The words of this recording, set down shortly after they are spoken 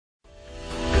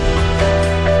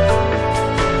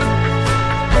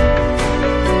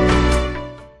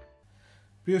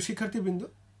প্রিয় শিক্ষার্থীবৃন্দ,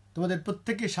 তোমাদের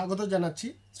প্রত্যেককে স্বাগত জানাচ্ছি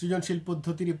সৃজনশীল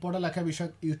পদ্ধতির পড়ালেখা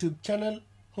বিষয়ক ইউটিউব চ্যানেল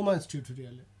হুমায়ুন্স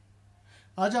টিউটোরিয়ালে।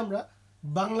 আজ আমরা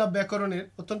বাংলা ব্যাকরণের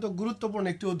অত্যন্ত গুরুত্বপূর্ণ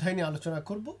একটি অধ্যায় নিয়ে আলোচনা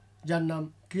করব, যার নাম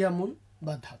ক্রিয়ামূল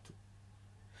বা ধাতু।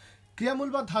 ক্রিয়ামূল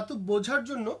বা ধাতু বোঝার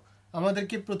জন্য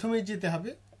আমাদেরকে প্রথমেই যেতে হবে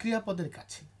ক্রিয়াপদের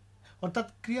কাছে, অর্থাৎ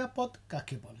ক্রিয়াপদ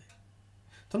কাকে বলে।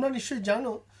 তোমরা নিশ্চয়ই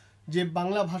জানো যে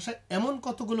বাংলা ভাষায় এমন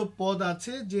কতগুলো পদ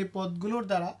আছে যে পদগুলোর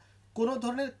দ্বারা কোনো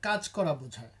ধরনের কাজ করা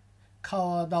বোঝায়।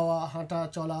 খাওয়া দাওয়া, হাঁটা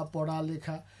চলা, পড়া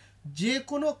লেখা, যে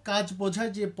কোনো কাজ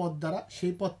বোঝায় যে পদ দ্বারা,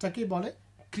 সেই পদটাকেই বলে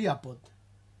ক্রিয়াপদ।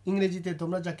 ইংরেজিতে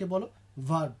তোমরা যাকে বলো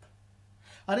ভার্ব।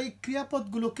 আর এই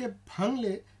ক্রিয়াপদগুলোকে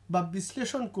ভাঙলে বা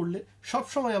বিশ্লেষণ করলে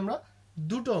সবসময় আমরা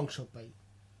দুটো অংশ পাই।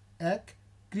 এক,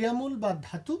 ক্রিয়ামূল বা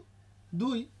ধাতু।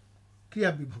 দুই,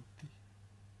 ক্রিয়া বিভক্তি।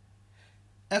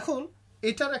 এখন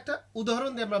এটার একটা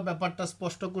উদাহরণ দিয়ে আমরা ব্যাপারটা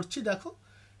স্পষ্ট করছি। দেখো,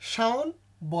 শাওন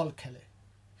বল খেলে।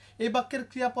 এই বাক্যের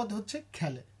ক্রিয়াপদ হচ্ছে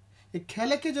খেলে। এই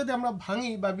খেলেকে যদি আমরা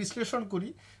ভাঙি বা বিশ্লেষণ করি,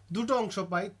 দুটো অংশ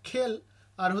পাই, খেল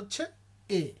আর হচ্ছে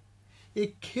এ। এই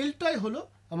খেলটাই হলো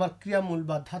আমার ক্রিয়ামূল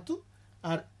বা ধাতু,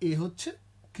 আর এ হচ্ছে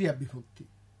ক্রিয়া বিভক্তি।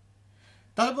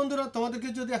 তাহলে বন্ধুরা, তোমাদেরকে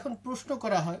যদি এখন প্রশ্ন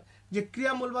করা হয় যে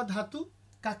ক্রিয়ামূল বা ধাতু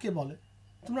কাকে বলে,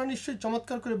 তোমরা নিশ্চয়ই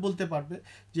চমৎকার করে বলতে পারবে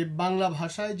যে বাংলা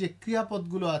ভাষায় যে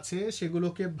ক্রিয়াপদগুলো আছে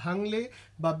সেগুলোকে ভাঙলে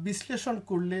বা বিশ্লেষণ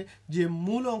করলে যে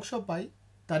মূল অংশ পাই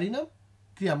তারই নাম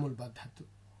ক্রিয়ামূল বা ধাতু।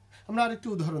 আমরা আরেকটি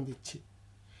উদাহরণ দিচ্ছি।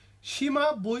 সীমা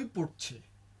বই পড়ছে।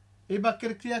 এই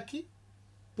বাক্যের ক্রিয়া কি?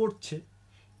 পড়ছে।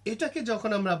 এটাকে যখন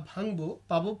আমরা ভাঙবো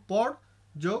পাবো পড়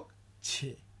যোগ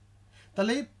ছে।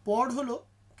 তাহলে এই পড় হলো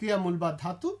ক্রিয়ামূল বা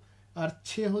ধাতু, আর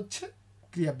ছে হচ্ছে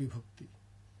ক্রিয়া বিভক্তি।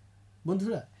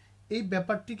 বন্ধুরা, এই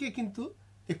ব্যাপারটিকে কিন্তু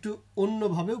একটু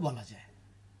অন্যভাবেও বলা যায়।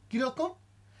 কিরকম?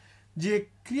 যে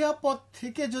ক্রিয়াপদ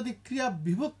থেকে যদি ক্রিয়া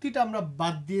বিভক্তিটা আমরা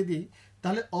বাদ দিয়ে দিই,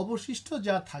 তাহলে অবশিষ্ট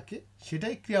যা থাকে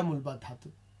সেটাই ক্রিয়ামূল বা ধাতু।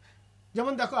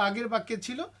 যেমন দেখো, আগের বাক্যে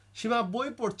ছিল সীমা বই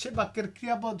পড়ছে, বাক্যের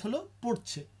ক্রিয়াপদ হলো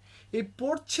পড়ছে। এই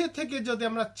পড়ছে থেকে যদি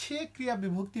আমরা ছে ক্রিয়া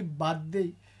বিভক্তি বাদ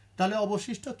দেই, তাহলে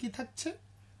অবশিষ্ট কি থাকছে?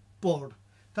 পড়।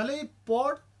 তাহলে এই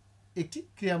পড় একটি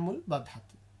ক্রিয়ামূল বা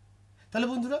ধাতু। তাহলে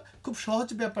বন্ধুরা, খুব সহজ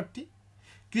ব্যাপারটি।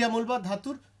 ক্রিয়ামূল বা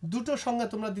ধাতুর দুটো সংজ্ঞা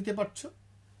তোমরা দিতে পারছো।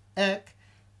 এক,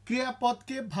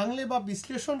 ক্রিয়াপদকে ভাঙলে বা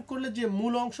বিশ্লেষণ করলে যে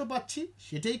মূল অংশ পাচ্ছি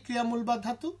সেটাই ক্রিয়ামূল বা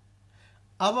ধাতু।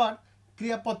 আবার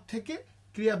ক্রিয়াপদ থেকে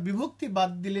ক্রিয়া বিভক্তি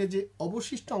বাদ দিলে যে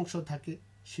অবশিষ্ট অংশ থাকে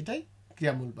সেটাই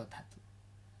ক্রিয়ামূল বা ধাতু।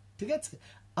 ঠিক আছে,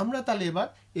 আমরা তাহলে এবার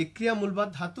এই ক্রিয়ামূল বা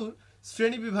ধাতুর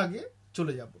শ্রেণী বিভাগে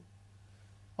চলে যাব।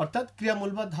 অর্থাৎ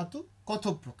ক্রিয়ামূল বা ধাতু কত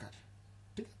প্রকার।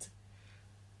 ঠিক আছে,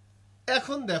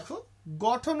 এখন দেখো,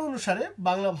 গঠন অনুসারে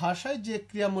বাংলা ভাষায় যে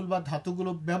ক্রিয়ামূল বা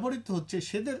ধাতুগুলো ব্যবহৃত হচ্ছে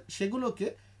সেগুলোকে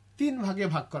তিন ভাগে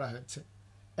ভাগ করা হয়েছে।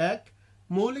 এক,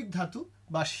 মৌলিক ধাতু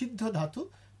বা সিদ্ধ ধাতু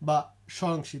বা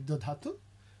স্বয়ংসিদ্ধ ধাতু।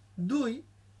 দুই,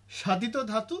 সাধিত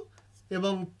ধাতু।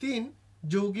 এবং তিন,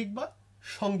 যৌগিক বা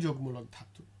সংযোগমূলক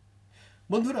ধাতু।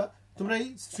 বন্ধুরা, তোমরা এই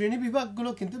শ্রেণী বিভাগগুলো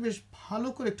কিন্তু বেশ ভালো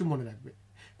করে একটু মনে রাখবে,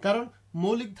 কারণ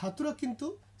মৌলিক ধাতুরও কিন্তু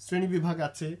শ্রেণী বিভাগ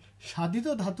আছে, সাধিত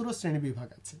ধাতুরও শ্রেণী বিভাগ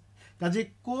আছে। কাজে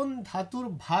কোন ধাতুর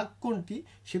ভাগ কোনটি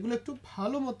সেগুলো একটু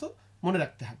ভালো মতো মনে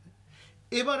রাখতে হবে।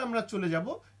 এবার আমরা চলে যাব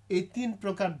এই তিন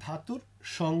প্রকার ধাতুর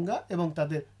সংজ্ঞা এবং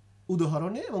তাদের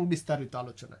উদাহরণে এবং বিস্তারিত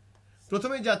আলোচনায়।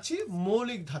 প্রথমে যাচ্ছি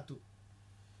মৌলিক ধাতু।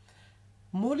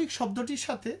 মৌলিক শব্দটির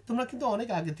সাথে তোমরা কিন্তু অনেক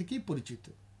আগে থেকেই পরিচিত।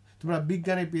 তোমরা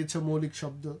বিজ্ঞানে পেয়েছো মৌলিক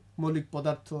শব্দ, মৌলিক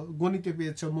পদার্থ, গণিতে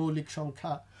পেয়েছো মৌলিক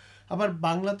সংখ্যা, আবার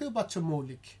বাংলাতেও পাচ্ছ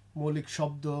মৌলিক মৌলিক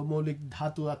শব্দ, মৌলিক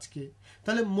ধাতু আজকে।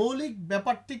 তাহলে মৌলিক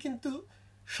ব্যাপারটি কিন্তু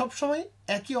সবসময়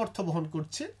একই অর্থ বহন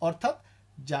করছে, অর্থাৎ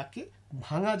যাকে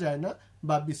ভাঙা যায় না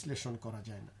বা বিশ্লেষণ করা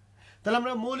যায় না। তাহলে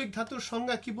আমরা মৌলিক ধাতুর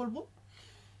সংজ্ঞা কি বলবো?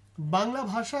 বাংলা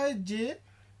ভাষায় যে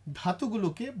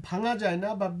ধাতুগুলোকে ভাঙা যায় না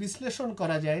বা বিশ্লেষণ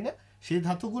করা যায় না সেই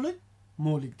ধাতুগুলোই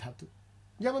মৌলিক ধাতু।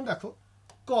 যেমন দেখো,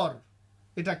 কর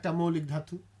এটা একটা মৌলিক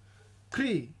ধাতু,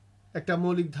 ক্রি একটা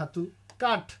মৌলিক ধাতু,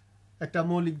 কাঠ একটা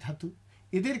মৌলিক ধাতু।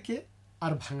 এদেরকে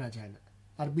আর ভাঙা যায় না,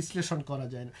 আর বিশ্লেষণ করা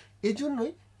যায় না।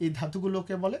 এজন্যই এই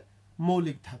ধাতুগুলোকে বলে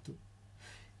মৌলিক ধাতু।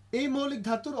 এই মৌলিক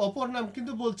ধাতুর অপর নাম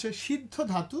কিন্তু বলছে সিদ্ধ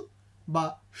ধাতু বা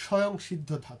স্বয়ং সিদ্ধ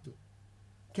ধাতু।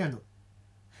 কেন?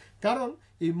 কারণ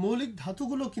এই মৌলিক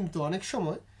ধাতুগুলো কিন্তু অনেক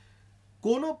সময়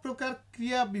কোনো প্রকার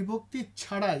ক্রিয়া বিভক্তি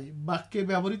ছাড়াই বাক্যে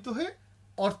ব্যবহৃত হয়ে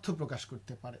অর্থ প্রকাশ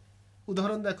করতে পারে।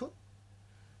 উদাহরণ দেখো,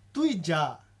 তুই যা,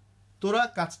 তোরা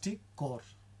কাজটি কর।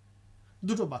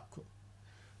 দুটো বাক্য।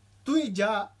 তুই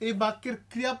যা এই বাক্যের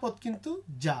ক্রিয়াপদ কিন্তু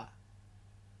যা,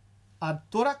 আর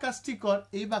তোরা কাজটি কর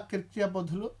এই বাক্যের ক্রিয়াপদ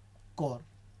হলো কর।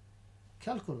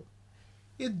 খেয়াল করো,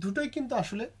 এই দুটোই কিন্তু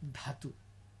আসলে ধাতু,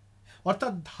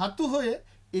 অর্থাৎ ধাতু হয়ে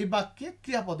এই বাক্যে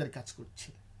ক্রিয়াপদের কাজ করছে।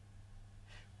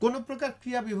 কোনো প্রকার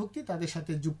ক্রিয়া বিভক্তি তাদের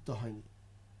সাথে যুক্ত হয়নি।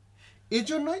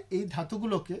 এজন্যই এই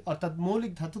ধাতুগুলোকে অর্থাৎ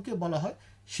মৌলিক ধাতুকে বলা হয়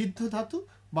সিদ্ধ ধাতু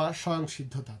বা স্বয়ং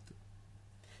সিদ্ধ ধাতু।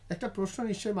 একটা প্রশ্ন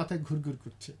নিশ্চয়ই মাথায় ঘুরঘুর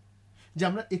করছে যে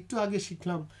আমরা একটু আগে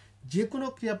শিখলাম যে কোনো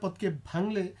ক্রিয়াপদকে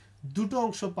ভাঙলে দুটো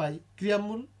অংশ পাই,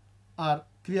 ক্রিয়ামূল আর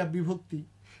ক্রিয়া বিভক্তি।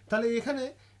 তাহলে এখানে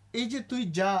এই যে তুই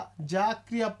যা যা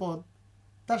ক্রিয়াপদ,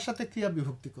 তার সাথে ক্রিয়া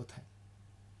বিভক্তি কোথায়?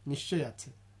 নিশ্চয়ই আছে।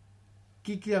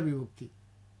 কি ক্রিয়া বিভক্তি?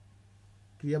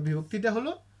 ক্রিয়া বিভক্তিটা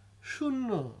হলো শূন্য।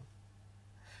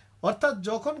 অর্থাৎ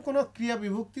যখন কোনো ক্রিয়া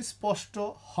বিভক্তি স্পষ্ট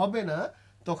হবে না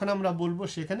তখন আমরা বলবো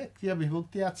সেখানে ক্রিয়া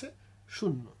বিভক্তি আছে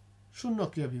শূন্য, শূন্য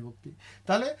ক্রিয়া বিভক্তি।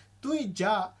 তাহলে তুই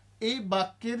যা এই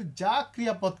বাক্যের যা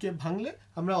ক্রিয়াপদকে ভাঙলে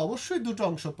আমরা অবশ্যই দুটো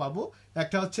অংশ পাবো,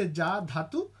 একটা হচ্ছে যা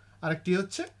ধাতু আর একটি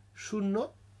হচ্ছে শূন্য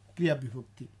ক্রিয়া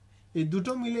বিভক্তি। এই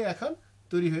দুটো মিলে এখন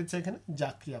তৈরি হয়েছে এখানে যা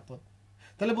ক্রিয়াপদ।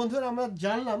 তাহলে বন্ধুরা আমরা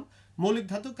জানলাম মৌলিক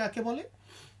ধাতু কাকে বলে,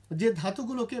 যে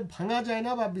ধাতুগুলোকে ভাঙা যায়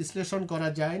না বা বিশ্লেষণ করা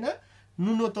যায় না,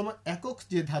 ন্যূনতম একক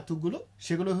যে ধাতুগুলো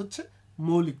সেগুলো হচ্ছে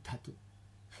মৌলিক ধাতু।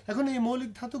 এখন এই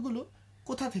মৌলিক ধাতুগুলো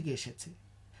কোথা থেকে এসেছে,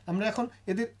 আমরা এখন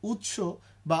এদের উৎস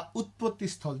বা উৎপত্তি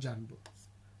স্থল জানব।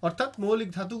 অর্থাৎ মৌলিক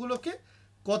ধাতুগুলোকে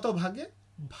কত ভাগে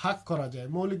ভাগ করা যায়,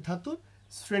 মৌলিক ধাতুর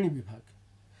শ্রেণী বিভাগ।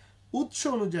 উৎস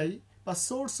অনুযায়ী বা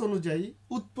সোর্স অনুযায়ী,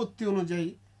 উৎপত্তি অনুযায়ী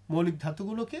মৌলিক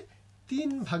ধাতুগুলোকে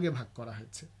 3 ভাগে ভাগ করা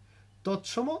হয়েছে: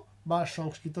 তৎসম বা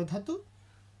সংস্কৃত ধাতু,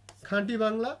 খাঁটি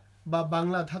বাংলা বা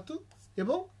বাংলা ধাতু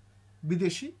এবং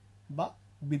বিদেশি বা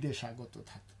বিদেশাগত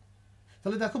ধাতু।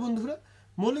 তাহলে দেখো বন্ধুরা,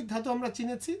 মৌলিক ধাতু আমরা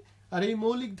চিনেছি, আর এই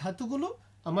মৌলিক ধাতুগুলো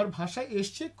আমার ভাষায়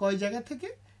এসছে কয় জায়গা থেকে?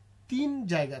 3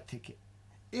 জায়গা থেকে।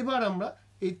 এবার আমরা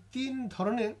এই 3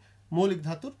 ধরনের মৌলিক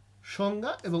ধাতুর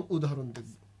সংজ্ঞা এবং উদাহরণ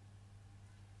দেখব।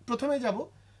 প্রথমে যাব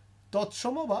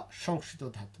তৎসম বা সংস্কৃত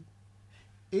ধাতু।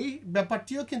 এই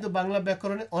ব্যাপারটিও কিন্তু বাংলা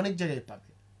ব্যাকরণে অনেক জায়গায় পাবে।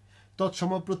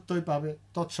 তৎসম প্রত্যয় পাবে,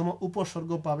 তৎসম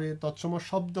উপসর্গ পাবে, তৎসম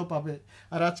শব্দ পাবে,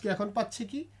 আর আজকে এখন পাচ্ছি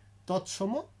কি?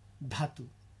 তৎসম ধাতু।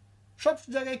 সব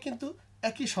জায়গায় কিন্তু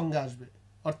একই সংজ্ঞা আসবে,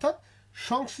 অর্থাৎ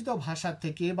সংস্কৃত ভাষা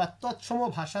থেকে বা তৎসম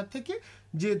ভাষা থেকে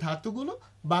যে ধাতুগুলো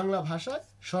বাংলা ভাষায়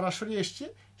সরাসরি এসছে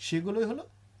সেগুলোই হলো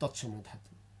তৎসম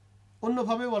ধাতু।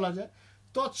 অন্যভাবে বলা যায়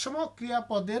তৎসম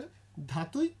ক্রিয়াপদের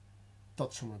ধাতুই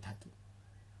তৎসম ধাতু।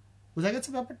 বোঝা গেছে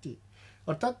ব্যাপারটি?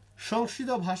 অর্থাৎ সংস্কৃত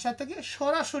ভাষা থেকে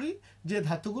সরাসরি যে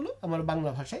ধাতুগুলো আমার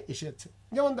বাংলা ভাষায় এসেছে।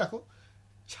 যেমন দেখো,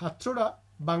 ছাত্ররা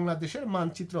বাংলাদেশের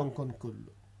মানচিত্র অঙ্কন করল।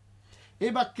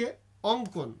 এই বাক্যে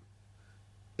অঙ্কন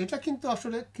এটা কিন্তু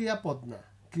আসলে ক্রিয়াপদ না,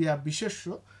 ক্রিয়া বিশেষ্য।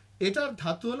 এটার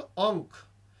ধাতু হলো অঙ্ক।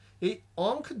 এই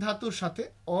অঙ্ক ধাতুর সাথে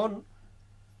অন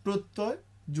প্রত্যয়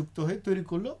যুক্ত হয়ে তৈরি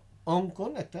করলো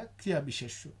অঙ্কন, একটা ক্রিয়া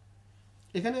বিশেষ্য।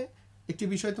 এখানে একটি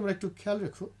বিষয় তোমরা একটু খেয়াল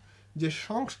রেখো যে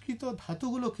সংস্কৃত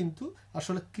ধাতুগুলো কিন্তু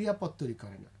আসলে ক্রিয়াপদ তৈরি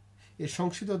করে না। এই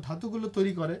সংস্কৃত ধাতুগুলো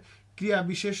তৈরি করে ক্রিয়া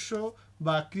বিশেষ্য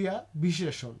বা ক্রিয়া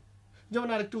বিশেষণ। যেমন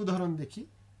আরেকটি উদাহরণ দেখি,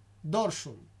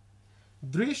 দর্শন,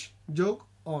 দৃশ যোগ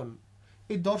অন।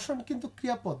 এই দর্শন কিন্তু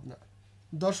ক্রিয়াপদ না,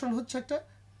 দর্শন হচ্ছে একটা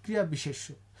ক্রিয়া বিশেষ্য।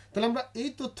 তাহলে আমরা এই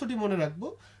তথ্যটি মনে রাখবো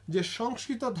যে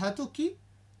সংস্কৃত ধাতু কি?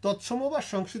 তৎসম বা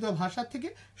সংস্কৃত ভাষা থেকে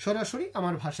সরাসরি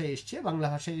আমার ভাষায় এসছে, বাংলা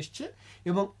ভাষায় এসছে,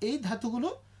 এবং এই ধাতুগুলো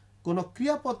কোনো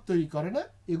ক্রিয়াপদ তৈরি করে না,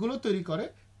 এগুলো তৈরি করে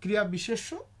ক্রিয়া বিশেষ্য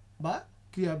বা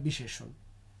ক্রিয়া বিশেষণ।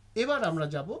 এবার আমরা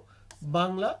যাব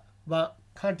বাংলা বা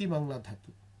খাঁটি বাংলা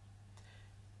ধাতু।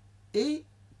 এই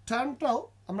টার্মটাও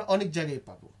আমরা অনেক জায়গায়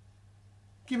পাবো।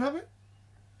 কিভাবে?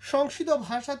 সংস্কৃত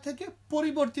ভাষা থেকে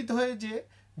পরিবর্তিত হয়ে যে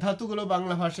ধাতুগুলো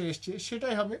বাংলা ভাষায় এসছে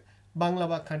সেটাই হবে বাংলা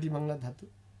বা খাঁটি বাংলা ধাতু।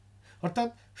 অর্থাৎ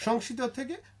সংস্কৃত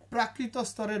থেকে প্রাকৃত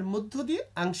স্তরের মধ্য দিয়ে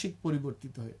আংশিক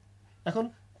পরিবর্তিত হয়ে। এখন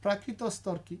প্রাকৃত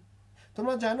স্তর কি?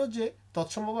 তোমরা জানো যে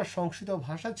তৎসম বা সংস্কৃত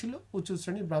ভাষা ছিল উচ্চ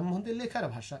শ্রেণী ব্রাহ্মণদের লেখার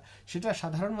ভাষা, সেটা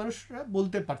সাধারণ মানুষরা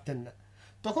বলতে পারতেন না।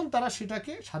 তখন তারা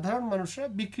সেটাকে সাধারণ মানুষরা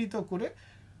বিকৃত করে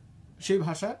সেই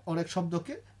ভাষার অনেক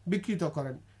শব্দকে বিকৃত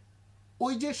করেন।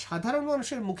 ওই যে সাধারণ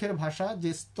মানুষের মুখের ভাষা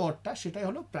যে স্তরটা, সেটাই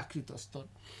হলো প্রাকৃত স্তর।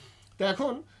 তো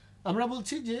এখন আমরা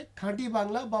বলছি যে খাঁটি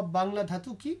বাংলা বা বাংলা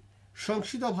ধাতু কি?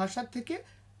 সংস্কৃত ভাষা থেকে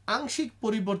আংশিক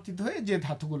পরিবর্তিত হয়ে যে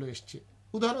ধাতুগুলো এসছে।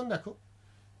 উদাহরণ দেখো,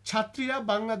 ছাত্রীরা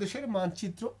বাংলাদেশের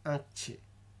মানচিত্র আঁকছে।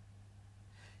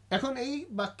 এখন এই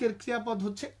বাক্যের ক্রিয়াপদ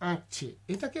হচ্ছে আঁকছে,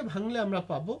 এটাকে ভাঙলে আমরা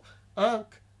পাবো আঁক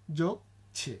যোগ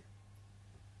ছে।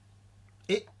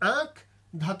 এই আঁক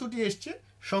ধাতুটি এসছে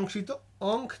সংস্কৃত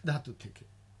অঙ্ক ধাতু থেকে।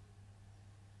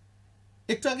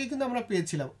 একটু আগে কিন্তু আমরা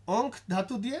পেয়েছিলাম অঙ্ক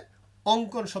ধাতু দিয়ে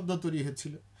অঙ্কন শব্দ তৈরি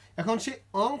হয়েছিল। এখন সেই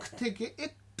অঙ্ক থেকে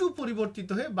একটু পরিবর্তিত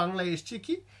হয়ে বাংলায় এসছে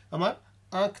কি? আমার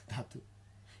আঁক ধাতু।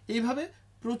 এইভাবে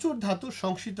প্রচুর ধাতু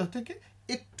সংস্কৃত থেকে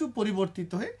একটু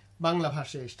পরিবর্তিত হয়ে বাংলা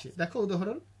ভাষায় এসছে। দেখো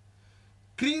উদাহরণ,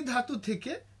 ক্রি ধাতু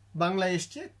থেকে বাংলায়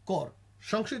এসছে কর,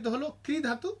 সংস্কৃত হলো ক্রি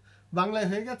ধাতু, বাংলায়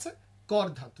হয়ে গেছে কর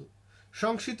ধাতু।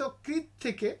 সংস্কৃত কৃত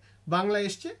থেকে বাংলায়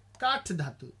এসছে কাঠ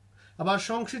ধাতু, আবার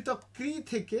সংস্কৃত ক্রি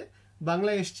থেকে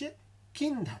বাংলায় এসছে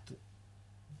কিন ধাতু।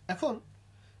 এখন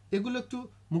এগুলো একটু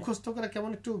মুখস্থ করা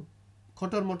কেমন একটু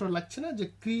খটর মটর লাগছে না, যে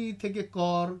ক্রি থেকে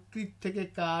কর, কৃত থেকে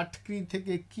কাঠ, ক্রি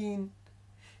থেকে কিন।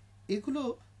 এগুলো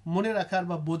মনে রাখার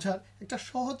বা বোঝার একটা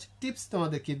সহজ টিপস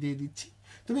তোমাদেরকে দিয়ে দিচ্ছি।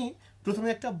 তুমি প্রথমে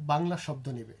একটা বাংলা শব্দ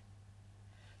নেবে,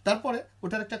 তারপরে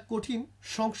ওটার একটা কঠিন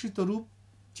সংস্কৃত রূপ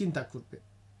চিন্তা করবে,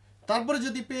 তারপরে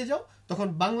যদি পেয়ে যাও তখন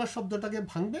বাংলা শব্দটাকে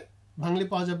ভাঙবে, ভাঙলে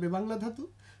পাওয়া যাবে বাংলা ধাতু।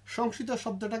 সংস্কৃত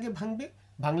শব্দটাকে ভাঙবে,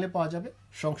 ভাঙলে পাওয়া যাবে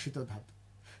সংস্কৃত ধাতু।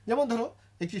 যেমন ধরো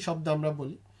একটি শব্দ আমরা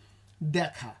বলি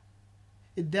দেখা।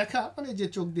 এই দেখা মানে যে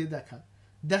চোখ দিয়ে দেখা,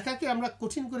 দেখাকে আমরা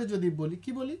কঠিন করে যদি বলি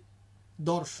কি বলি?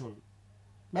 দর্শন।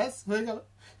 ব্যাস হয়ে গেল।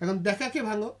 এখন দেখাকে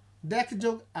ভাঙো, দেখ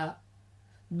যোগ আ,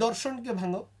 দর্শনকে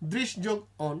ভাঙো, দৃশ যোগ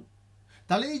অন।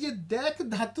 তাহলে এই যে দেখ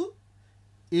ধাতু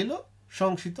এলো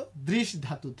সংস্কৃত দৃশ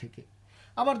ধাতু থেকে।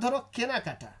 আবার ধরো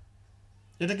কেনাকাটা,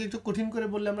 এটাকে একটু কঠিন করে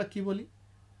বললে আমরা কি বলি?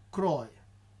 ক্রয়,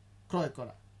 ক্রয়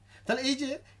করা। তাহলে এই যে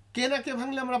কেনাকে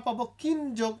ভাঙলে আমরা পাবো কিন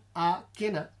যোগ আ,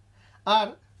 কেনা। আর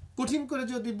কঠিন করে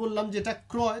যদি বললাম যেটা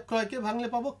ক্রয়, ক্রয়কে ভাঙলে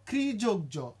পাবো ক্রি যোগ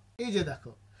জ। এই যে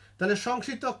দেখো, তাহলে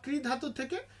সংস্কৃত ক্রি ধাতু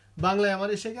থেকে বাংলায় আমার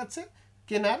এসে গেছে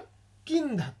কেনার কিন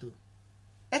ধাতু।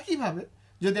 একইভাবে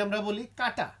যদি আমরা বলি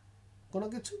কাটা, কোনো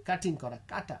কিছু কাটিং করা,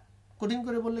 কাটা, কঠিন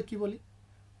করে বললে কি বলি?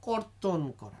 কর্তন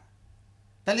করা।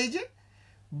 তাহলে এই যে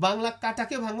বাংলা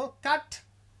কাটাকে ভাঙো কাঠ,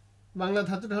 বাংলা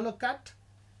ধাতুটা হলো কাঠ।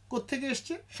 কোত্থেকে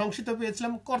এসছে? সংস্কৃত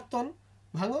পেয়েছিলাম কর্তন,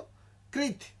 ভাঙো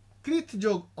কৃত, কৃত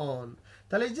যোগ অন।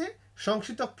 তাহলে এই যে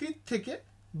সংস্কৃত কৃত থেকে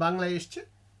বাংলায় এসছে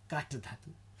কাঠ ধাতু।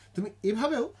 তুমি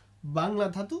এভাবেও বাংলা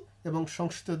ধাতু এবং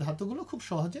সংস্কৃত ধাতুগুলো খুব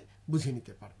সহজে বুঝে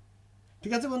নিতে পারো।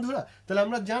 ঠিক আছে বন্ধুরা, তাহলে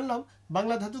আমরা জানলাম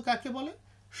বাংলা ধাতু কাকে বলে।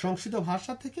 সংস্কৃত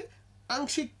ভাষা থেকে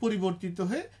আংশিক পরিবর্তিত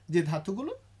হয়ে যে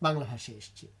ধাতুগুলো বাংলা ভাষায়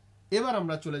এসছে। এবার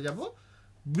আমরা চলে যাব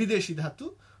বিদেশি ধাতু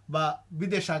বা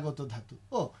বিদেশাগত ধাতু।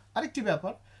 আরেকটি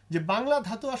ব্যাপার, যে বাংলা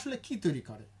ধাতু আসলে কি তৈরি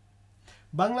করে?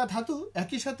 বাংলা ধাতু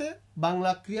একই সাথে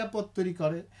বাংলা ক্রিয়াপদ তৈরি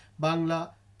করে, বাংলা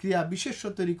ক্রিয়া বিশেষ্য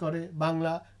তৈরি করে,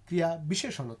 বাংলা ক্রিয়া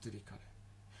বিশেষণ তৈরি করে।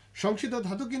 সংস্কৃত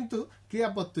ধাতু কিন্তু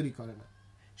ক্রিয়াপদ তৈরি করে না,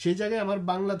 সেই জায়গায় আমার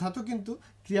বাংলা ধাতু কিন্তু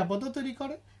ক্রিয়াপদও তৈরি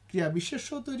করে, ক্রিয়া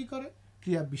বিশেষ্যও তৈরি করে,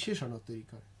 ক্রিয়া বিশেষণও তৈরি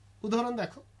করে। উদাহরণ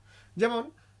দেখো, যেমন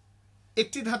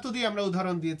একটি ধাতু দিয়ে আমরা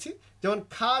উদাহরণ দিয়েছি, যেমন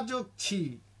খা যোগ ছি,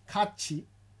 খাচ্ছি,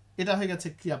 এটা হয়ে গেছে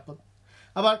ক্রিয়াপদ।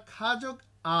 আবার খা যোগ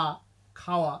আ,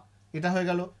 খাওয়া, এটা হয়ে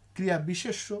গেল ক্রিয়া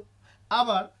বিশেষ্য।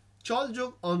 আবার চল যোগ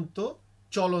অন্ত,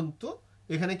 চলন্ত,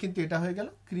 এখানে কিন্তু এটা হয়ে গেল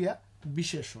ক্রিয়া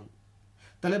বিশেষণ।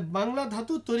 তাহলে বাংলা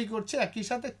ধাতু তৈরি করছে একই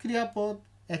সাথে ক্রিয়াপদ,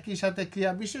 একই সাথে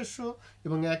ক্রিয়া বিশেষ্য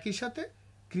এবং একই সাথে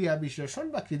ক্রিয়া বিশেষণ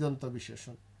বা কৃদন্ত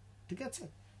বিশেষণ। ঠিক আছে,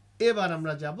 এবার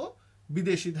আমরা যাব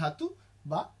বিদেশি ধাতু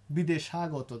বা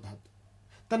বিদেশাগত ধাতু।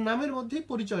 তার নামের মধ্যেই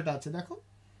পরিচয়টা আছে, দেখো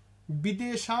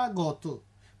বিদেশাগত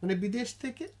মানে বিদেশ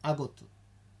থেকে আগত।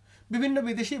 বিভিন্ন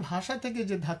বিদেশি ভাষা থেকে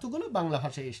যে ধাতুগুলো বাংলা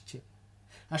ভাষায় এসছে,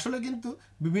 আসলে কিন্তু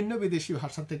বিভিন্ন বিদেশি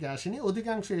ভাষা থেকে আসেনি,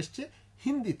 অধিকাংশ এসছে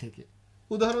হিন্দি থেকে।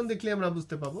 উদাহরণ দেখলে আমরা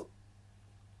বুঝতে পাবো,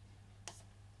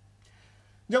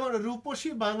 যেমন রূপসী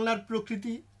বাংলার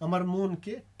প্রকৃতি আমার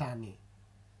মনকে টানে।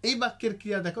 এই বাক্যের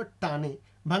ক্রিয়া দেখো টানে,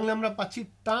 বাংলা আমরা পাচ্ছি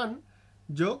টান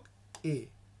যোগ এ।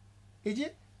 এই যে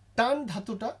টান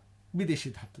ধাতুটা বিদেশি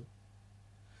ধাতু,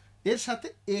 এর সাথে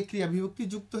এ ক্রিয়া বিভক্তি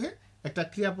যুক্ত হয়ে একটা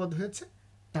ক্রিয়াপদ হয়েছে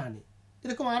টানে।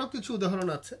 এরকম আরো কিছু উদাহরণ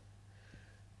আছে।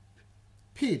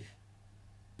 ফির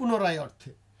পুনরায়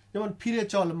অর্থে, যেমন ফিরে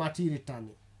চল মাটির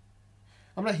টানে।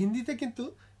 আমরা হিন্দিতে কিন্তু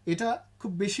এটা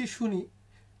খুব বেশি শুনি,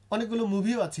 অনেকগুলো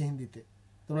মুভিও আছে হিন্দিতে,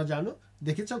 তোমরা জানো,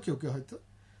 দেখেছো কেউ কেউ হয়তো।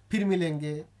 ফির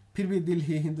মিলেঙ্গে, ফির ভি দিল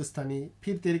হি হিন্দুস্তানি,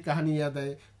 ফির তেরি কাহানি ইয়াদ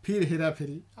আয়ে, ফির হেরা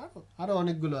ফেরি, আরো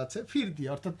অনেকগুলো আছে ফির দিয়ে,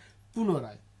 অর্থাৎ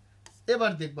পুনরায়।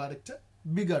 এবার দেখবো আরেকটা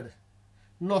বিগাড়,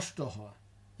 নষ্ট হওয়া।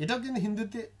 এটাও কিন্তু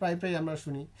হিন্দিতে প্রায় প্রায় আমরা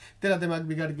শুনি, তেরা দিমাগ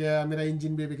বিগাড় গয়া, মেরা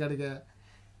ইঞ্জিন বে বিগাড় গয়া।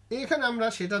 এখানে আমরা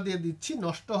সেটা দিয়ে দিচ্ছি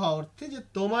নষ্ট হওয়া অর্থে, যে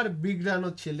তোমার বিগড়ানো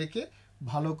ছেলেকে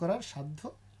ভালো করার সাধ্য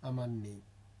আমার নেই।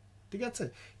 ঠিক আছে,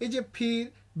 এই যে ফির,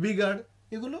 বিগাড়,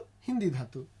 এগুলো হিন্দি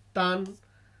ধাতু। টান,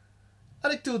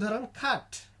 আরেকটি উদাহরণ খাট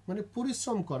মানে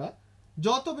পরিশ্রম করা,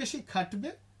 যত বেশি খাটবে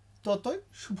ততই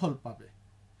সুফল পাবে।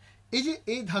 এই যে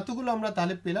এই ধাতুগুলো আমরা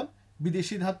তাহলে পেলাম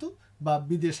বিদেশি ধাতু বা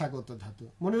বিদেশাগত ধাতু।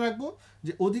 মনে রাখবো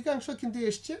যে অধিকাংশ কিন্তু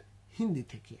এসছে হিন্দি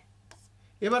থেকে।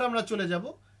 এবার আমরা চলে যাব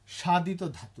সাধিত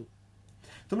ধাতু।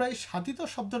 তোমরা এই সাধিত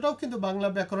শব্দটাও কিন্তু বাংলা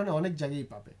ব্যাকরণে অনেক জায়গায়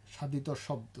পাবে। সাধিত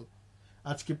শব্দ,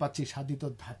 আজকে পাচ্ছি সাধিত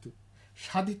ধাতু।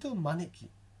 সাধিত মানে কি?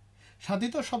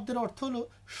 সাধিত শব্দের অর্থ হলো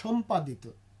সম্পাদিত,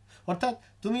 অর্থাৎ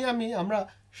তুমি আমি আমরা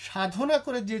সাধনা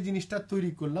করে যে জিনিসটা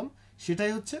তৈরি করলাম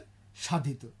সেটাই হচ্ছে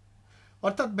সাধিত।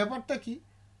 অর্থাৎ ব্যাপারটা কি,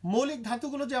 মৌলিক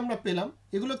ধাতুগুলো যে আমরা পেলাম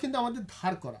এগুলো কিন্তু আমাদের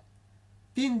ধার করা,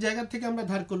 3 জায়গা থেকে আমরা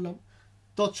ধার করলাম।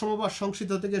 তৎসম বা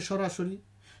সংস্কৃত থেকে সরাসরি,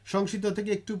 সংস্কৃত থেকে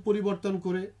একটু পরিবর্তন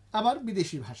করে, আবার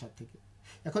বিদেশি ভাষা থেকে।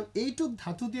 এখন এইটুক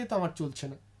ধাতু দিয়ে তো আমার চলছে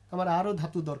না, আমার আরও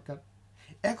ধাতু দরকার।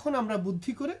 এখন আমরা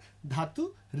বুদ্ধি করে ধাতু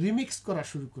রিমিক্স করা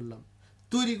শুরু করলাম,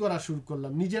 তৈরি করা শুরু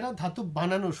করলাম, নিজেরা ধাতু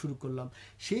বানানো শুরু করলাম।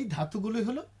 সেই ধাতুগুলোই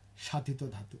হলো সাধিত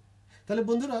ধাতু। তাহলে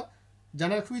বন্ধুরা,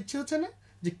 জানার খুব ইচ্ছে হচ্ছে না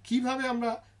যে কিভাবে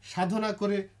আমরা সাধনা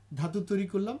করে ধাতু তৈরি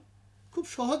করলাম? খুব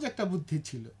সহজ একটা বুদ্ধি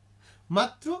ছিল,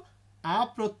 মাত্র আ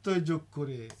প্রত্যয় যোগ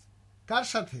করে। কার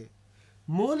সাথে?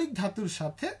 মৌলিক ধাতুর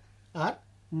সাথে আর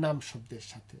নাম শব্দের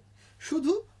সাথে।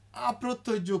 শুধু আ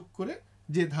প্রত্যয় যোগ করে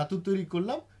যে ধাতু তৈরি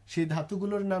করলাম সেই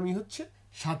ধাতুগুলোর নামই হচ্ছে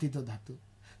সাধিত ধাতু।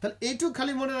 তাহলে এইটুকু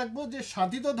খালি মনে রাখবো যে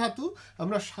সাধিত ধাতু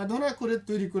আমরা সাধনা করে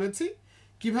তৈরি করেছি।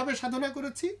 কিভাবে সাধনা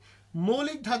করেছি?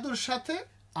 মৌলিক ধাতুর সাথে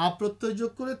আ প্রত্যয়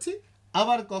যোগ করেছি,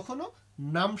 আবার কখনো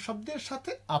নাম শব্দের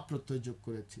সাথে আ প্রত্যয় যোগ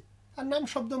করেছি। আর নাম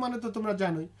শব্দ মানে তো তোমরা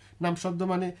জানোই, নাম শব্দ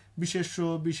মানে বিশেষ্য,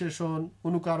 বিশেষণ,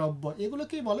 অনুকার, অব্যয়,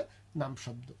 এগুলোকেই বলে নাম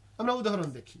শব্দ। আমরা উদাহরণ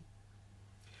দেখি।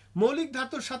 মৌলিক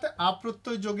ধাতুর সাথে আ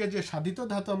প্রত্যয় যোগে যে সাধিত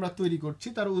ধাতু আমরা তৈরি করছি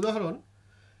তার উদাহরণ,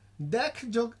 দেখ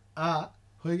যোগ আ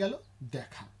হয়ে গেল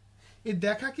দেখা। এই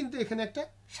দেখা কিন্তু এখানে একটা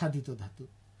সাধিত ধাতু।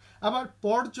 আবার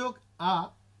পড় যোগ আ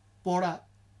পড়া,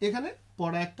 এখানে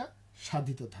পড়া একটা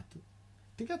সাধিত ধাতু।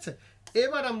 ঠিক আছে,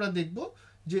 এবার আমরা দেখব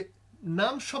যে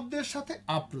নাম শব্দের সাথে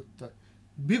আ প্রত্যয়,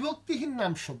 বিভক্তিহীন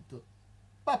নাম শব্দ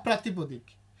বা প্রাতিপদিক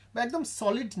বা একদম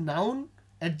সলিড নাউন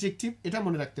অ্যাডজেক্টিভ, এটা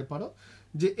মনে রাখতে পারো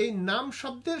যে এই নাম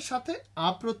শব্দের সাথে আ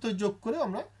প্রত্যয় যোগ করে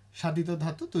আমরা সাধিত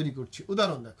ধাতু তৈরি করছি।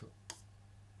 উদাহরণ দেখো,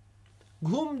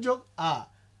 ঘুম যোগ আ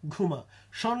ঘুমা,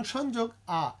 সনসন যোগ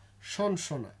আ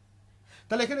সনসনা।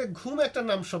 তাহলে এখানে ঘুম একটা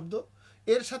নাম শব্দ,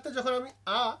 এর সাথে যখন আমি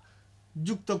আ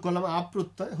যুক্ত করলাম, আ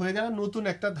প্রত্যয়, হয়ে গেল নতুন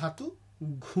একটা ধাতু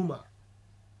ঘুমা,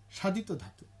 সাধিত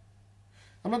ধাতু।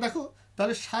 আমরা দেখো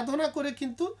তাহলে সাধনা করে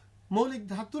কিন্তু মৌলিক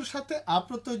ধাতুর সাথে আ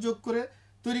প্রত্যয় যোগ করে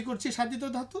তৈরি করছি সাধিত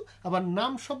ধাতু, আবার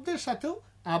নাম শব্দের সাথেও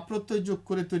আ প্রত্যয় যোগ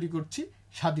করে তৈরি করছি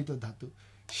সাধিত ধাতু।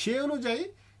 সে অনুযায়ী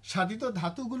সাধিত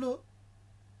ধাতুগুলো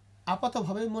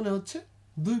আপাতভাবে মনে হচ্ছে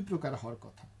 2 প্রকার হওয়ার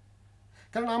কথা।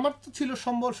 কারণ আমার তো ছিল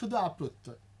সম্বল শুধু আ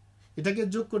প্রত্যয়, এটাকে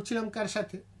যোগ করছিলাম কার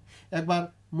সাথে? একবার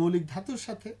মৌলিক ধাতুর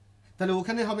সাথে, তাহলে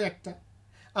ওখানে হবে একটা।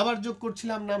 আবার যোগ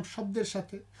করছিলাম নাম শব্দের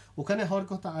সাথে, ওখানে হওয়ার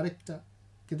কথা আরেকটা।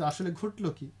 কিন্তু আসলে ঘটল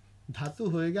কি, ধাতু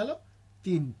হয়ে গেল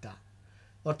 3টা।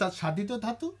 অর্থাৎ সাধিত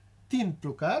ধাতু 3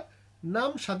 প্রকার,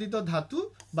 নাম সাধিত ধাতু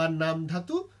বা নাম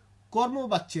ধাতু,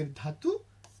 কর্মবাচ্যের ধাতু,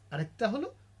 আরেকটা হলো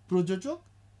প্রযোজক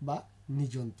বা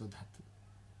নিজন্ত ধাতু।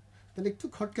 তাহলে একটু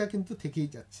খটকা কিন্তু থেকেই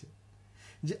যাচ্ছে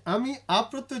যে আমি আ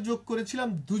প্রত্যয় যোগ করেছিলাম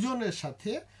দুজনের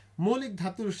সাথে, মৌলিক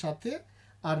ধাতুর সাথে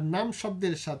আর নাম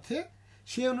শব্দের সাথে।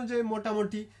 সে অনুযায়ী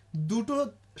মোটামুটি 2টো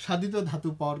সাধিত ধাতু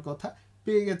পাওয়ার কথা,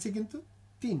 পেয়ে গেছে কিন্তু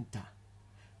 3টা।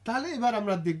 তাহলে এবার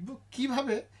আমরা দেখব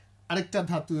কিভাবে আরেকটা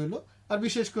ধাতু এলো, আর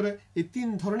বিশেষ করে এই 3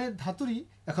 ধরনের ধাতুরই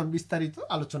এখন বিস্তারিত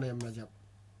আলোচনায় আমরা যাব।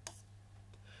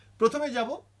 প্রথমে যাব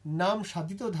নাম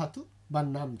সাধিত ধাতু বা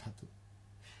নাম ধাতু।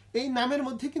 এই নামের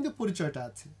মধ্যে কিন্তু পরিচয়টা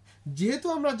আছে। যেহেতু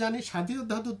আমরা জানি সাধিত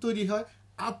ধাতু তৈরি হয়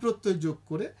আ প্রত্যয় যোগ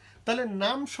করে, তাহলে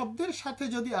নাম শব্দের সাথে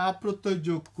যদি আ প্রত্যয়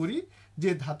যোগ করি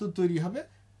যে ধাতু তৈরি হবে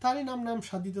তারই নাম নাম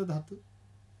সাধিত ধাতু।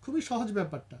 খুবই সহজ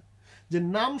ব্যাপারটা, যে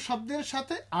নাম শব্দের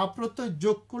সাথে আ প্রত্যয়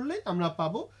যোগ করলেই আমরা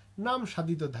পাবো নাম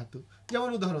সাধিত ধাতু। যেমন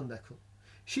উদাহরণ দেখো,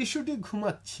 শিশুটি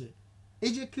ঘুমাচ্ছে,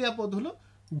 এই যে ক্রিয়াপদ হলো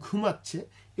ঘুমাচ্ছে,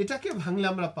 এটাকে ভাঙলে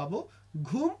আমরা পাবো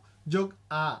ঘুম যোগ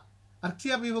আ, আর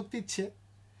ক্রিয়া বিভক্তির ছে।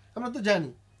 আমরা তো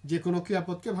জানি যে কোনো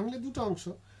ক্রিয়াপদকে ভাঙলে 2টা অংশ,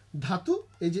 ধাতু,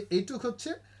 এই যে এইটুক হচ্ছে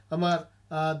আমার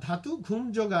ধাতু, ঘুম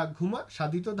যোগ আ ঘুমা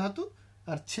সাধিত ধাতু,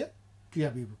 আর ছে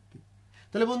ক্রিয়া বিভক্তি।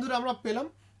 তাহলে বন্ধুরা আমরা পেলাম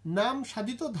নাম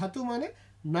সাধিত ধাতু মানে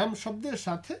নাম শব্দের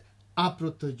সাথে আ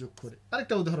প্রত্যয় যোগ করে।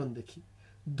 আরেকটা উদাহরণ দেখি,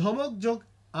 ধমক যোগ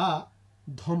আ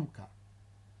ধমকা।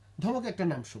 ধমক একটা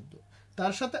নাম শব্দ,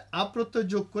 তার সাথে আ প্রত্যয়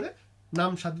যোগ করে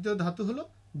নাম সাধিত ধাতু হলো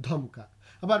ধমকা।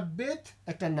 আবার বেত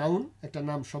একটা নাউন, একটা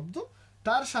নাম শব্দ,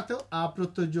 তার সাথেও আ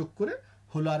প্রত্যয় যোগ করে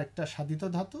হলো আরেকটা সাধিত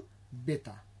ধাতু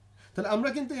বেতা। তাহলে আমরা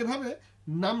কিন্তু এভাবে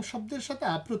নাম শব্দের সাথে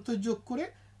আ প্রত্যয় যোগ করে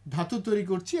ধাতু তৈরি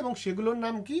করছি, এবং সেগুলোর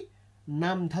নাম কি?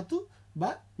 নাম ধাতু বা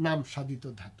নাম সাধিত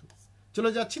ধাতু।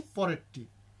 চলে যাচ্ছি পরেরটি,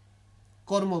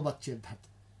 কর্মবাচ্যের ধাতু।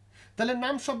 তাহলে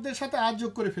নাম শব্দের সাথে আ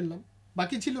যোগ করে ফেললাম,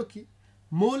 বাকি ছিল কি?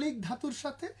 মৌলিক ধাতুর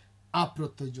সাথে আ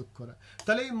প্রত্যয় যোগ করা।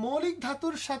 তাহলে এই মৌলিক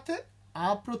ধাতুর সাথে আ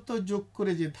প্রত্যয় যোগ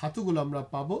করে যে ধাতুগুলো আমরা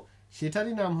পাবো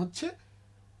সেটারই নাম হচ্ছে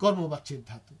কর্মবাচ্যের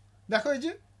ধাতু। দেখো এই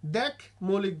যে দেখ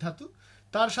মৌলিক ধাতু,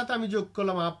 তার সাথে আমি যোগ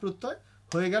করলাম আ প্রত্যয়,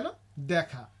 হয়ে গেল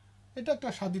দেখা, এটা একটা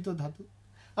সাধিত ধাতু।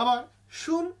 আবার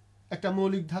শুন একটা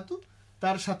মৌলিক ধাতু,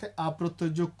 তার সাথে আ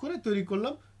প্রত্যয় যোগ করে তৈরি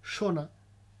করলাম সোনা।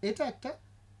 এটা একটা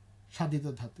সাধিত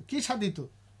ধাতু। কি সাধিত?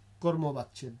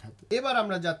 কর্মবাচ্যের ধাতু। এবার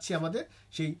আমরা যাচ্ছি আমাদের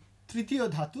সেই তৃতীয়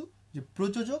ধাতু, যে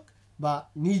প্রযোজক বা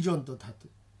নিযন্ত ধাতু।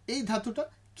 এই ধাতুটা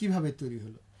কিভাবে তৈরি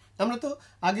হলো? আমরা তো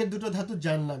আগের দুটো ধাতু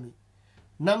জানলামই।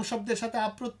 নাম শব্দের সাথে আ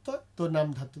প্রত্যয় তো নাম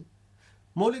ধাতু,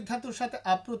 মৌলিক ধাতুর সাথে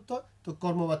আ প্রত্যয় তো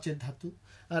কর্মবাচ্যের ধাতু।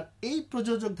 আর এই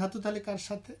প্রযোজক ধাতু তাহলে কার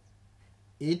সাথে?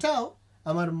 এটাও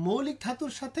আমার মৌলিক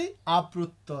ধাতুর সাথেই আ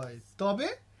প্রত্যয়, তবে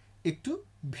একটু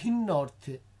ভিন্ন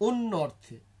অর্থে, অন্য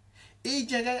অর্থে। এই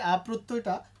জায়গায় আ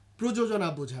প্রত্যয়টা প্রযোজনা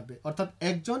বোঝাবে, অর্থাৎ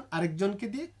একজন আরেকজনকে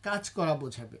দিয়ে কাজ করা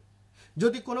বোঝাবে।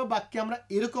 যদি কোনো বাক্যে আমরা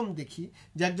এরকম দেখি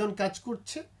যে একজন কাজ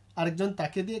করছে, আরেকজন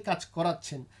তাকে দিয়ে কাজ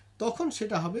করাচ্ছেন, তখন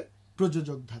সেটা হবে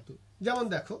প্রযোজক ধাতু। যেমন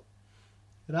দেখো,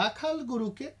 রাখাল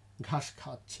গরুকে ঘাস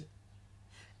খাওয়াচ্ছে।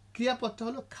 ক্রিয়াপদটা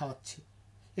হলো খাওয়াচ্ছে।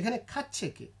 এখানে খাচ্ছে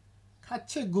কে?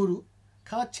 খাচ্ছে গরু,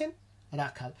 খাওয়াচ্ছেন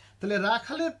রাখাল। তাহলে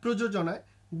রাখালের প্রযোজনায়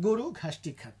গরু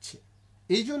ঘাসটি খাচ্ছে।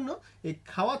 এই জন্য এই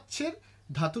খাওয়াচ্ছের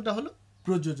ধাতুটা হলো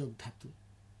প্রযোজক ধাতু।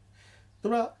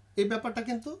 তোমরা এই ব্যাপারটা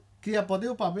কিন্তু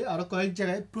ক্রিয়াপদেও পাবে, আরো কয়েক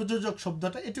জায়গায় প্রযোজক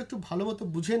শব্দটা, এটা একটু ভালো মতো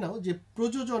বুঝে নাও যে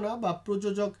প্রযোজনা বা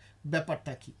প্রযোজক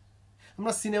ব্যাপারটা কি।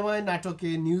 আমরা সিনেমায়, নাটকে,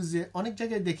 নিউজে অনেক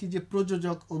জায়গায় দেখি যে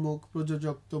প্রযোজক অমুক,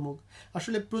 প্রযোজক তমুক।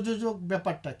 আসলে প্রযোজক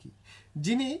ব্যাপারটা কি?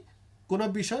 যিনি কোনো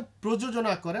বিষয়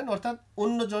প্রযোজনা করেন, অর্থাৎ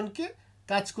অন্যজনকে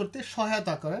কাজ করতে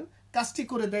সহায়তা করেন, কাজটি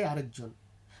করে দেয় আরেকজন।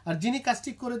 আর যিনি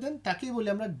কাজটি করে দেন তাকেই বলি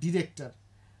আমরা ডিরেক্টর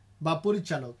বা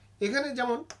পরিচালক। এখানে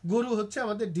যেমন গরু হচ্ছে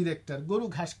আমাদের ডিরেক্টর, গরু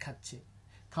ঘাস খাচ্ছে,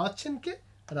 খাওয়াচ্ছেন কে?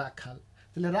 রাখাল।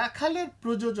 তাহলে রাখালের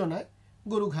প্রযোজনায়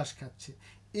গরু ঘাস খাচ্ছে।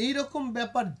 এই রকম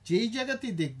ব্যাপার যেই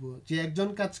জায়গাতেই দেখব যে একজন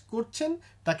কাজ করছেন,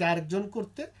 তাকে আরেকজন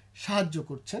করতে সাহায্য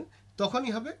করছেন,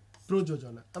 তখনই হবে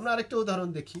প্রযোজনা। আমরা আরেকটা উদাহরণ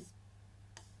দেখি।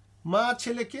 মা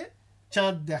ছেলেকে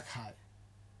চাঁদ দেখায়।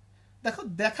 দেখো,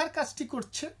 দেখার কাজটি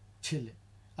করছে ছেলে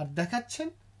আর দেখাচ্ছেন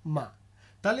মা।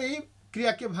 তাহলে এই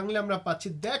ক্রিয়াকে ভাঙলে আমরা পাচ্ছি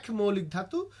দেখ মৌলিক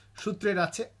ধাতু, সূত্রের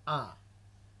আছে আ,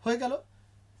 হয়ে গেল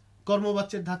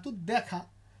কর্মবাচ্যের ধাতু দেখা,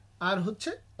 আর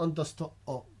হচ্ছে অন্তস্থ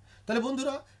অ। তাহলে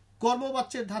বন্ধুরা,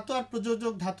 কর্মবাচ্যের ধাতু আর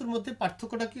প্রযোজক ধাতুর মধ্যে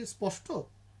পার্থক্যটা কি স্পষ্ট?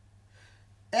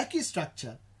 একই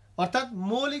স্ট্রাকচার, অর্থাৎ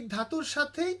মৌলিক ধাতুর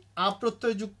সাথেই আ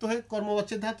প্রত্যয় যুক্ত হয়ে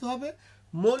কর্মবাচ্যের ধাতু হবে,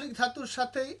 মৌলিক ধাতুর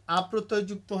সাথেই আ প্রত্যয়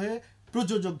যুক্ত হয়ে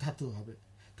প্রযোজক ধাতু হবে।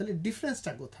 তাহলে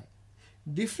ডিফারেন্সটা কোথায়?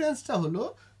 ডিফারেন্সটা হলো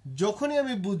যখনই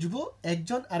আমি বুঝবো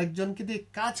একজন আরেকজনকে দিয়ে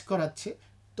কাজ করাচ্ছে,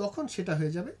 তখন সেটা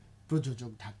হয়ে যাবে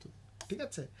প্রযোজক ধাতু। ঠিক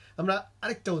আছে, আমরা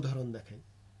আরেকটা উদাহরণ দেখাই।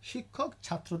 শিক্ষক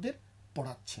ছাত্রদের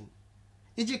পড়াচ্ছেন।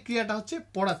 এই যে ক্রিয়াটা হচ্ছে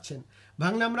পড়াচ্ছেন,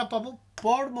 ভাঙলে আমরা পাবো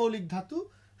পর মৌলিক ধাতু,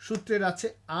 সূত্রের আছে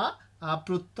আ, আ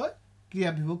প্রত্যয়,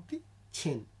 ক্রিয়া বিভক্তি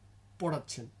ছেন,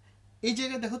 পড়াচ্ছেন। এই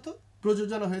জায়গায় দেখো তো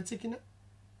প্রযোজনা হয়েছে কিনা?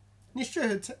 নিশ্চয়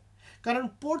হয়েছে, কারণ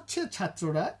পড়ছে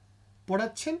ছাত্ররা,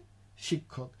 পড়াচ্ছেন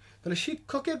শিক্ষক। তাহলে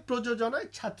শিক্ষকের প্রযোজনায়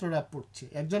ছাত্ররা পড়ছে,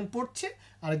 একজন পড়ছে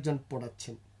আরেকজন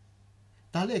পড়াচ্ছেন,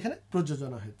 তাহলে এখানে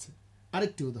প্রযোজনা হয়েছে।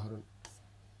 আরেকটি উদাহরণ,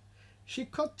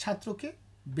 শিক্ষক ছাত্রকে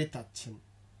বেতাচ্ছেন।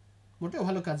 মোটেও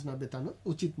ভালো কাজ না, বেতানো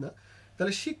উচিত না।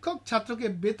 তাহলে শিক্ষক ছাত্রকে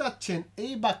বেতাচ্ছেন,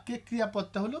 এই বাক্যে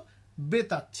ক্রিয়াপদটা হলো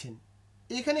বেতাচ্ছেন।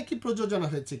 এখানে কি প্রযোজনা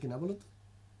হয়েছে কিনা বলো তো?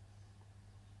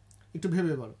 একটু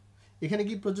ভেবে বলো, এখানে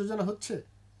কি প্রযোজনা হচ্ছে?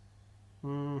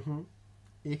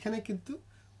 এখানে কিন্তু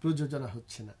প্রযোজনা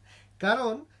হচ্ছে না,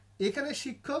 কারণ এখানে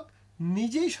শিক্ষক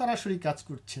নিজেই সরাসরি কাজ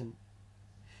করছেন।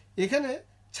 এখানে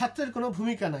ছাত্রের কোনো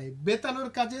ভূমিকা নাই, বেতানোর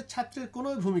কাজে ছাত্রের কোনো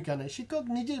ভূমিকা নাই, শিক্ষক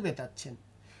নিজেই বেতাচ্ছেন।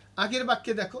 আগের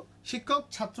বাক্যে দেখো, শিক্ষক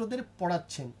ছাত্রদের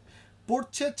পড়াচ্ছেন,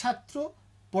 পড়ছে ছাত্র,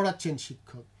 পড়াচ্ছেন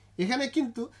শিক্ষক। এখানে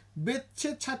কিন্তু বেতছে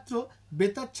ছাত্র,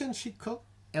 বেতাচ্ছেন শিক্ষক,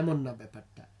 এমন না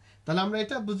ব্যাপারটা। তাহলে আমরা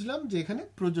এটা বুঝলাম যে এখানে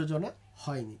প্রযোজনা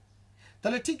হয়নি।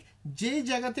 তাহলে ঠিক যেই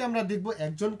জায়গাতে আমরা দেখব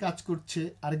একজন কাজ করছে,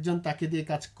 আরেকজন তাকে দিয়ে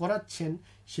কাজ করাচ্ছেন,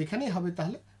 সেখানেই হবে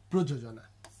তাহলে প্রযোজনা।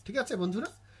 ঠিক আছে বন্ধুরা,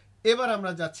 এবার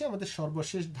আমরা যাচ্ছি আমাদের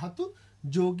সর্বশেষ ধাতু,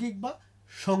 যৌগিক বা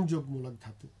সংযোগমূলক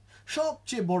ধাতু।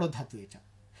 সবচেয়ে বড় ধাতু এটা,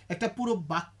 একটা পুরো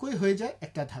বাক্যই হয়ে যায়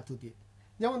একটা ধাতু দিয়ে।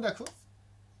 যেমন দেখো,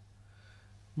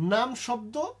 নাম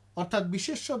শব্দ অর্থাৎ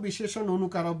বিশেষ্য বিশেষণ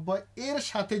অনুকারব্যয় এর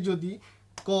সাথে যদি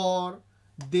কর,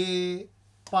 দে,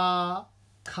 পা,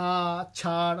 খা,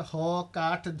 ছাড়, হ,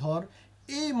 কাঠ, ধর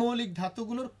এই মৌলিক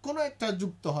ধাতুগুলোর কোনো একটা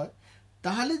যুক্ত হয়,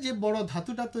 তাহলে যে বড়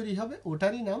ধাতুটা তৈরি হবে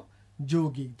ওটারই নাম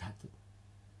যৌগিক ধাতু।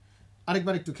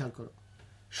 আরেকবার একটু খেয়াল করো,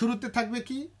 শুরুতে থাকবে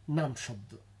কি? নাম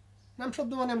শব্দ। নাম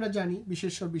শব্দ মানে আমরা জানি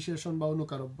বিশেষ্য বিশেষণ বা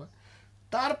অনুকারব্যয়।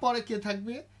 তারপরে কে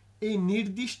থাকবে? এই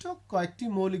নির্দিষ্ট কয়েকটি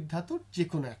মৌলিক ধাতুর যে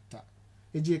কোনো একটা।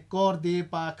 এই যে কর, দে,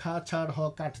 পা, খা, ছাড়, হ,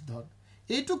 কাঠ, ধর,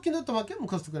 এইটুক কিন্তু তোমাকে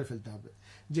মুখস্থ করে ফেলতে হবে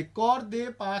যে কর, দে,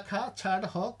 পা, খা, ছাড়,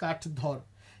 হ, কাঠ, ধর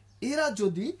এরা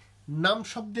যদি নাম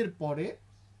শব্দের পরে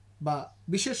বা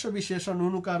বিশেষ্য বিশেষণ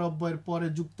অনুকার অব্যয়ের পরে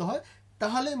যুক্ত হয়,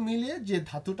 তাহলে মিলে যে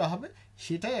ধাতুটা হবে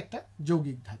সেটাই একটা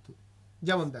যৌগিক ধাতু।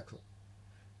 যেমন দেখো,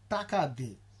 টাকা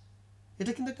দে,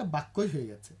 এটা কিন্তু একটা বাক্যই হয়ে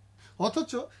গেছে,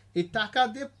 অথচ এই টাকা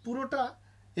দে পুরোটা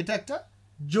এটা একটা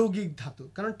যৌগিক ধাতু,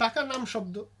 কারণ টাকা নাম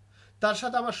শব্দ, তার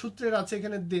সাথে আমার সূত্রের আছে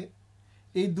এখানে দে,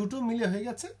 এই দুটো মিলে হয়ে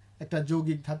গেছে একটা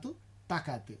যৌগিক ধাতু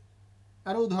টাকাতে।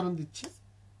 আরো উদাহরণ দিচ্ছি,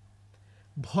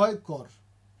 ভয় কর,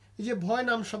 এই যে ভয়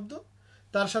নাম শব্দ,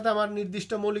 তার সাথে আমার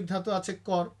নির্দিষ্ট মৌলিক ধাতু আছে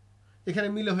কর, এখানে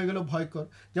মিলে হয়ে গেল ভয় কর।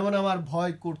 যেমন আমার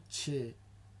ভয় করছে,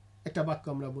 একটা বাক্য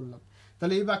আমরা বললাম,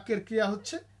 তাহলে এই বাক্যের ক্রিয়া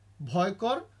হচ্ছে ভয়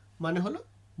কর, মানে হলো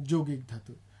যৌগিক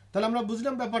ধাতু। তাহলে আমরা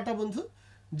বুঝলাম ব্যাপারটা বন্ধু,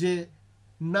 যে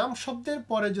নাম শব্দের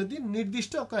পরে যদি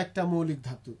নির্দিষ্ট কয়েকটা মৌলিক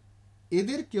ধাতু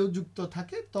এদের কেউ যুক্ত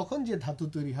থাকে, তখন যে ধাতু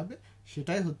তৈরি হবে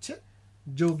সেটাই হচ্ছে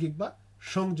যৌগিক বা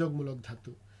সংযোগমূলক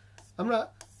ধাতু। আমরা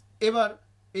এবার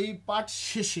এই পাঠ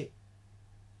শেষে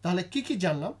তাহলে কি কি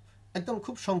জানলাম একদম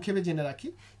খুব সংক্ষেপে জেনে রাখি।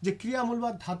 যে ক্রিয়ামূল বা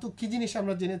ধাতু কি জিনিস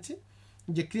আমরা জেনেছি,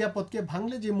 যে ক্রিয়াপদকে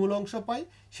ভাঙলে যে মূল অংশ পাই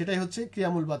সেটাই হচ্ছে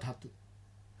ক্রিয়ামূল বা ধাতু।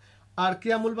 আর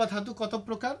ক্রিয়ামূল বা ধাতু কত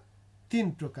প্রকার? 3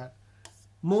 প্রকার,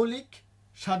 মৌলিক,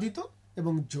 সাধিত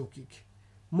এবং যৌগিক।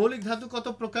 মৌলিক ধাতু কত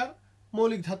প্রকার?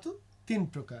 মৌলিক ধাতু 3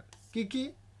 প্রকার। কি কি?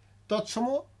 তৎসম,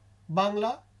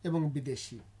 বাংলা এবং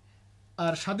বিদেশি।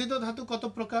 আর সাধিত ধাতু কত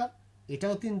প্রকার?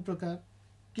 এটাও 3 প্রকার।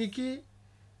 কি কি?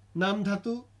 নাম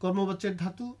ধাতু, কর্মবাচ্যের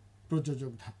ধাতু,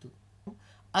 প্রযোজক ধাতু।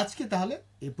 আজকে তাহলে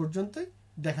এ পর্যন্তই,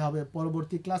 দেখা হবে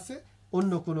পরবর্তী ক্লাসে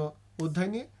অন্য কোনো অধ্যায়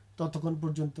নিয়ে। ততক্ষণ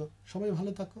পর্যন্ত সবাই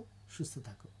ভালো থাকো, সুস্থ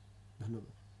থাকো,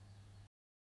 ধন্যবাদ।